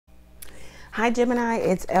Hi Gemini,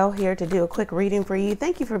 it's Elle here to do a quick reading for you.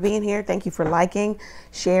 Thank you for being here. Thank you for liking,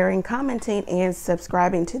 sharing, commenting, and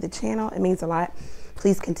subscribing to the channel. It means a lot.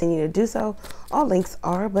 Please continue to do so. All links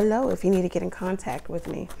are below if you need to get in contact with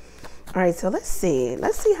me. All right, so let's see.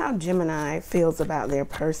 Let's see how Gemini feels about their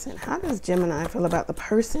person. How does Gemini feel about the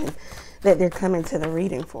person that they're coming to the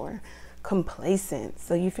reading for? Complacent.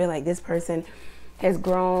 So you feel like this person has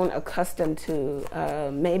grown accustomed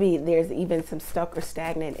to, maybe there's even some stuck or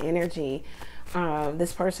stagnant energy.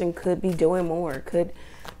 This person could be doing more, could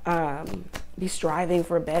be striving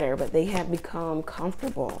for better, but they have become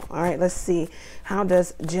comfortable. All right, let's see. How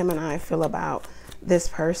does Gemini feel about this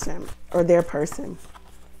person or their person?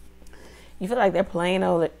 You feel like they're plain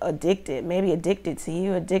old addicted, maybe addicted to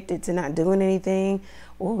you, addicted to not doing anything.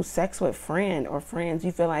 Ooh, sex with friend or friends.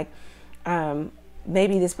 You feel like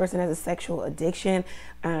maybe this person has a sexual addiction.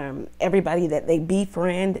 Everybody that they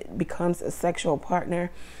befriend becomes a sexual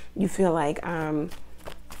partner. You feel like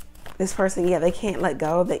this person, yeah, they can't let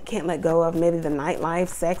go. They can't let go of maybe the nightlife,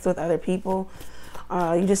 sex with other people.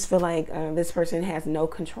 You just feel like this person has no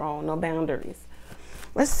control, no boundaries.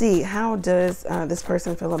 Let's see, how does this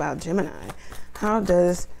person feel about Gemini? How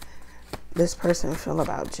does this person feel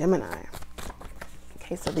about Gemini?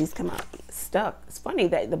 Okay, so these come out stuck. It's funny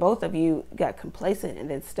that the both of you got complacent and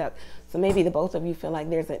then stuck. So maybe the both of you feel like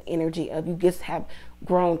there's an energy of you just have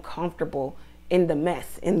grown comfortable in the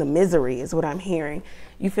mess, in the misery is what I'm hearing.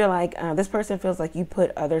 You feel like this person feels like you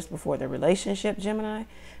put others before the relationship, Gemini.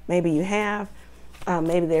 Maybe you have.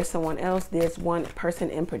 Maybe there's someone else. There's one person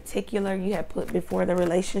in particular you have put before the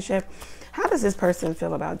relationship. How does this person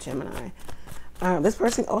feel about Gemini? This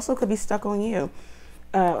person also could be stuck on you.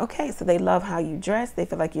 Okay, so they love how you dress. They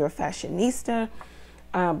feel like you're a fashionista.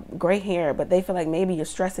 Gray hair, but they feel like maybe you're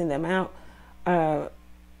stressing them out.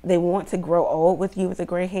 They want to grow old with you with the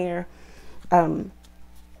gray hair.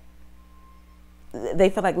 They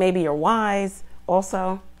feel like maybe you're wise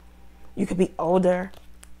also. You could be older.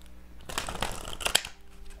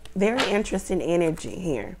 Very interesting energy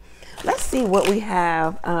here. Let's see what we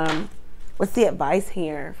have. What's the advice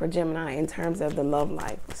here for Gemini in terms of the love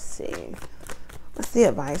life? Let's see. What's the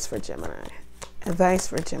advice for Gemini? Advice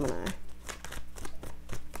for Gemini.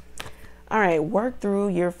 All right, work through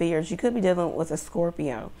your fears. You could be dealing with a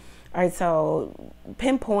Scorpio. All right, so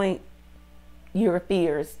pinpoint your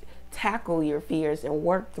fears, tackle your fears and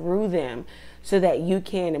work through them so that you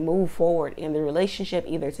can move forward in the relationship,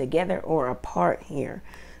 either together or apart here.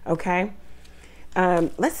 Okay,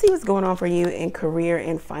 let's see what's going on for you in career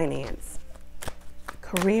and finance.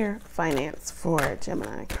 Career, finance for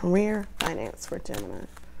Gemini. Career, finance for Gemini.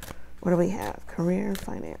 What do we have? Career,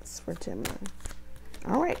 finance for Gemini.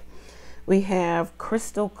 All right, we have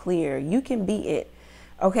crystal clear. You can be it.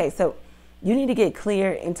 Okay, so you need to get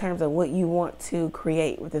clear in terms of what you want to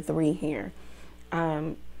create with the 3 here.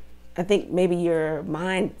 I think maybe your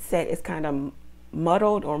mindset is kind of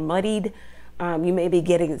muddled or muddied. You may be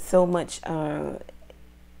getting so much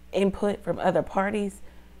input from other parties,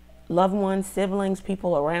 loved ones, siblings,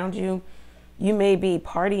 people around you. You may be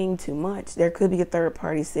partying too much. There could be a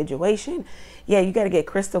third-party situation. Yeah, you got to get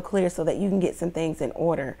crystal clear so that you can get some things in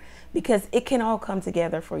order, because it can all come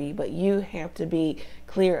together for you, but you have to be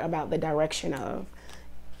clear about the direction of.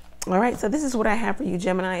 All right, so this is what I have for you,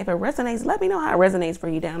 Gemini. If it resonates, let me know how it resonates for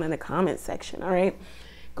you down in the comments section. All right.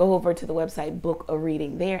 Go over to the website, book a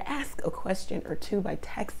reading there. Ask a question or two by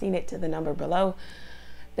texting it to the number below.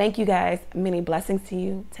 Thank you guys. Many blessings to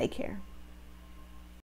you. Take care.